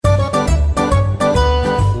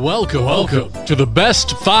Welcome to the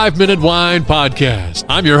Best 5-Minute Wine Podcast.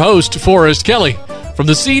 I'm your host, Forrest Kelly. From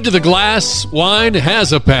the seed to the glass, wine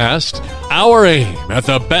has a past. Our aim at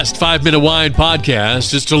the Best 5-Minute Wine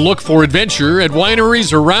Podcast is to look for adventure at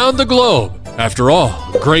wineries around the globe. After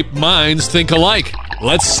all, great minds think alike.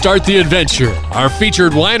 Let's start the adventure. Our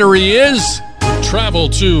featured winery is Travel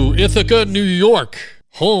to Ithaca, New York,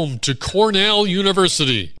 home to Cornell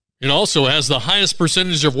University. It also has the highest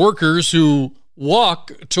percentage of workers who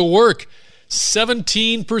walk to work.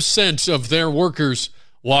 17% of their workers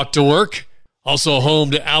walk to work. Also home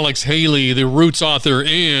to Alex Haley, the Roots author,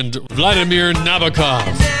 and Vladimir Nabokov,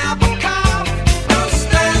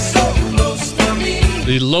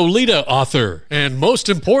 the Lolita author. And most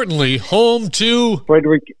importantly, home to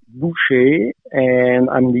Frederic Boucher, and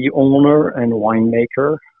I'm the owner and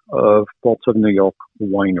winemaker of Ports of New York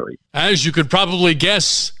Winery. As you could probably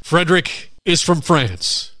guess, Frederic is from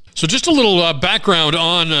France. So just a little background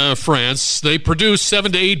on France. They produce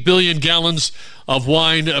 7 to 8 billion gallons of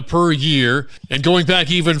wine per year. And going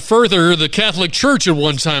back even further, the Catholic Church at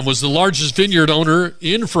one time was the largest vineyard owner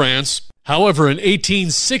in France. However, in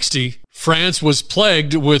 1860, France was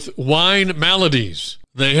plagued with wine maladies.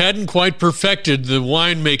 They hadn't quite perfected the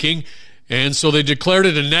winemaking, and so they declared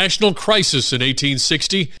it a national crisis in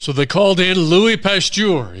 1860. So they called in Louis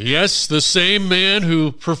Pasteur. Yes, the same man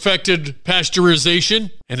who perfected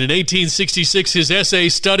pasteurization. And in 1866, his essay,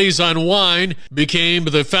 Studies on Wine, became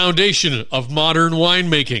the foundation of modern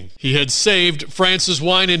winemaking. He had saved France's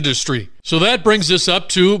wine industry. So that brings us up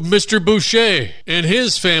to Mr. Boucher and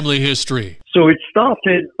his family history. So it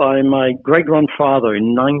started by my great-grandfather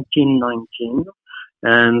in 1919,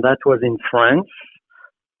 and that was in France,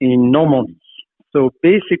 in Normandy. So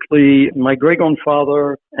basically, my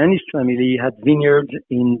great-grandfather and his family had vineyards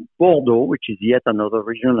in Bordeaux, which is yet another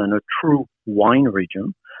region and a true wine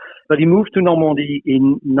region. But he moved to Normandy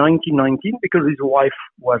in 1919 because his wife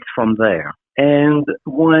was from there. And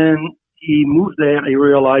when he moved there, he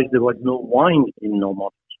realized there was no wine in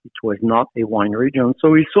Normandy. It was not a wine region.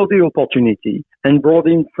 So he saw the opportunity and brought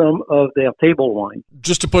in some of their table wine.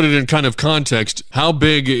 Just to put it in kind of context, how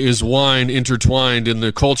big is wine intertwined in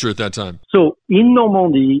the culture at that time? So in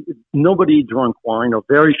Normandy, nobody drank wine, or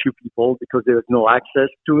very few people, because there was no access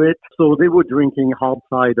to it. So they were drinking hard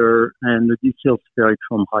cider and the distilled spirit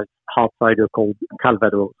from hard cider called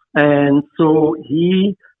Calvados. And so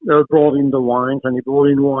he brought in the wines, and he brought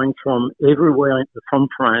in wines from everywhere from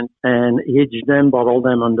France and aged them, bottled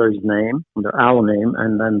them under his name, under our name,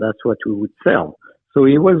 and then that's what we would sell. So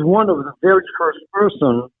he was one of the very first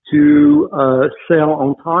person to sell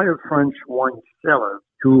entire French wine cellars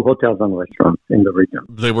to hotels and restaurants in the region.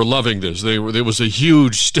 They were loving this. There was a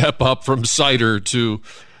huge step up from cider to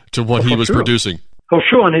what he was producing. For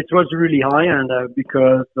sure, and it was really high-end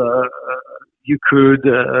because you could,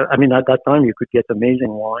 at that time, you could get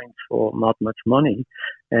amazing wine for not much money.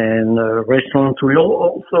 And restaurants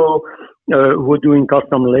also were doing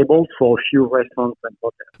custom labels for a few restaurants and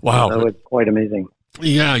hotels. Wow. So that was quite amazing.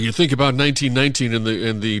 Yeah, you think about 1919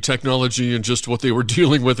 and the technology and just what they were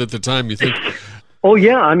dealing with at the time, you think... Oh,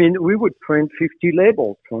 yeah. We would print 50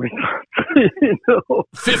 labels, for instance.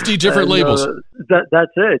 50 different labels.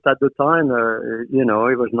 That's it. At the time, it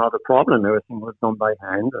was not a problem. Everything was done by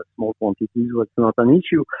hand. Small quantities was not an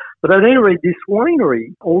issue. But at any rate, this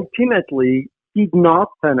winery ultimately did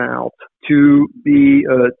not pan out to be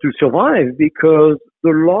to survive because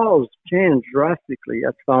the laws changed drastically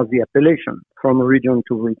as far as the appellation from region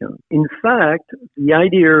to region. In fact, the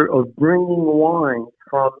idea of bringing wine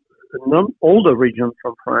from older region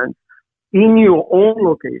from France in your own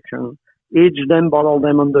location, age them, bottle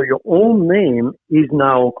them under your own name is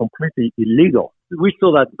now completely illegal. We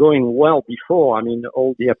saw that going well before.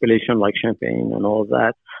 All the appellation like Champagne and all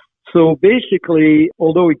that. So basically,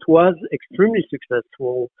 although it was extremely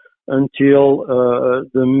successful until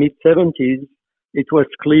the mid-70s, it was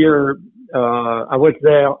clear. I was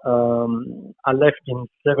there. I left in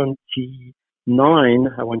 79.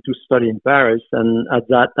 I went to study in Paris, and at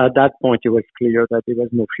that point, it was clear that there was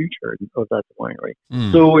no future of that winery.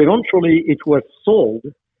 So eventually, it was sold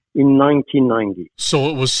in 1990. So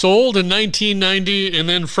it was sold in 1990, and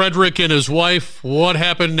then Frederic and his wife, what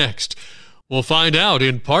happened next? We'll find out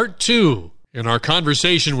in part 2 in our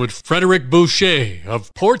conversation with Frederic Boucher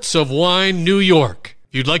of Ports of Wine, New York.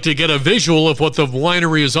 If you'd like to get a visual of what the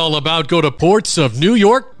winery is all about, go to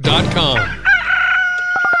portsofnewyork.com.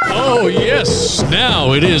 Oh, yes.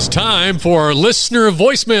 Now it is time for our listener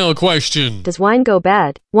voicemail question. Does wine go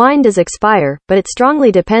bad? Wine does expire, but it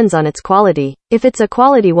strongly depends on its quality. If it's a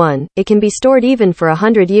quality one, it can be stored even for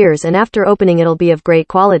 100 years, and after opening it'll be of great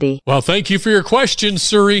quality. Well, thank you for your question,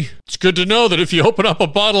 Suri. It's good to know that if you open up a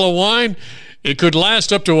bottle of wine, it could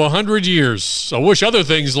last up to 100 years. I wish other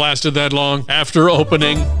things lasted that long after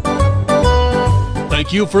opening.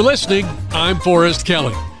 Thank you for listening. I'm Forrest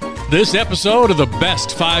Kelly. This episode of the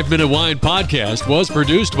Best 5-Minute Wine Podcast was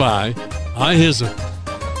produced by Ithaca.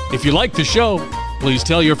 If you like the show, please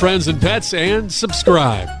tell your friends and pets and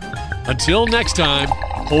subscribe. Until next time,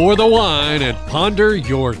 pour the wine and ponder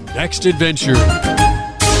your next adventure.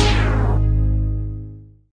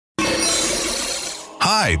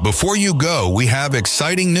 Hi, before you go, we have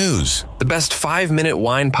exciting news. The Best 5-Minute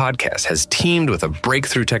Wine Podcast has teamed with a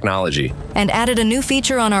breakthrough technology and added a new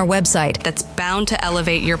feature on our website that's bound to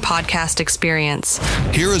elevate your podcast experience.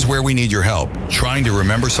 Here is where we need your help. Trying to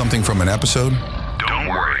remember something from an episode? Don't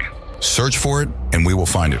worry. Search for it, and we will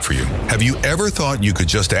find it for you. Have you ever thought you could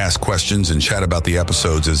just ask questions and chat about the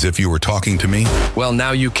episodes as if you were talking to me? Well,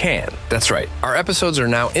 now you can. That's right. Our episodes are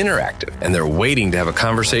now interactive, and they're waiting to have a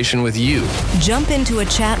conversation with you. Jump into a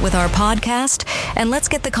chat with our podcast, and let's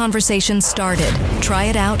get the conversation started. Try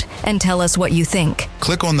it out, and tell us what you think.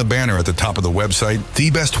 Click on the banner at the top of the website,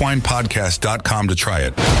 thebestwinepodcast.com, to try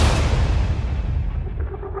it.